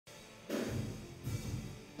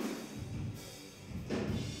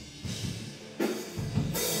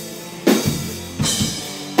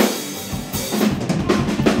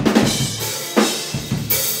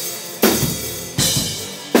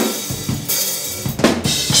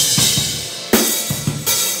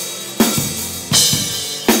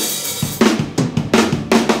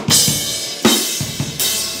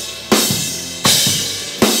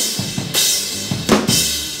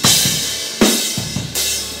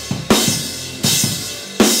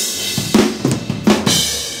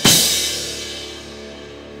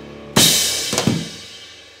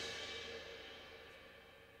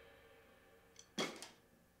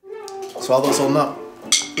swell those holding up?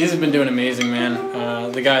 These have been doing amazing,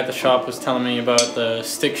 man. The guy at the shop was telling me about the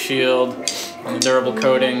stick shield and the durable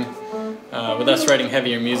coating. With us writing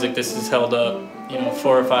heavier music, this has held up,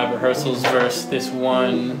 4 or 5 rehearsals versus this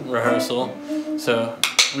one rehearsal. So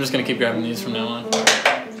I'm just gonna keep grabbing these from now on.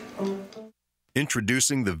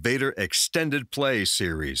 Introducing the Vater Extended Play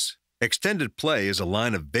series. Extended Play is a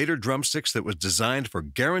line of Vater drumsticks that was designed for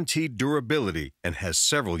guaranteed durability and has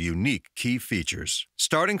several unique key features.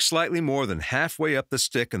 Starting slightly more than halfway up the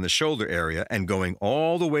stick in the shoulder area and going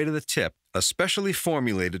all the way to the tip, a specially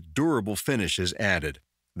formulated durable finish is added.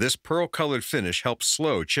 This pearl-colored finish helps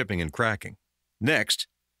slow chipping and cracking. Next,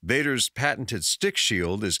 Vater's patented stick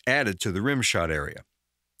shield is added to the rim shot area.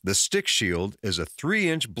 The stick shield is a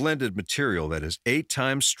 3-inch blended material that is 8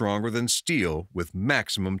 times stronger than steel with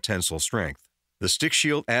maximum tensile strength. The stick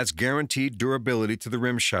shield adds guaranteed durability to the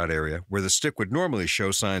rim shot area where the stick would normally show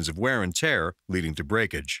signs of wear and tear, leading to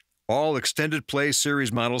breakage. All Extended Play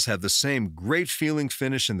series models have the same great feeling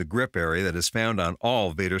finish in the grip area that is found on all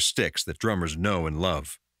Vater sticks that drummers know and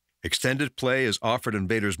love. Extended Play is offered in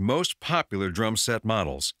Vater's most popular drum set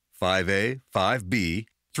models, 5A, 5B,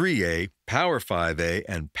 3A, Power 5A,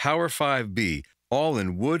 and Power 5B, all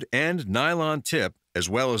in wood and nylon tip, as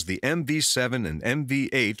well as the MV7 and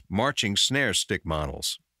MV8 marching snare stick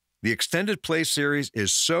models. The Extended Play series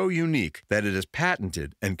is so unique that it is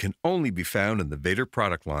patented and can only be found in the Vater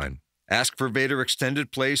product line. Ask for Vater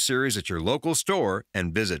Extended Play series at your local store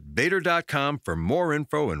and visit Vater.com for more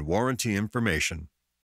info and warranty information.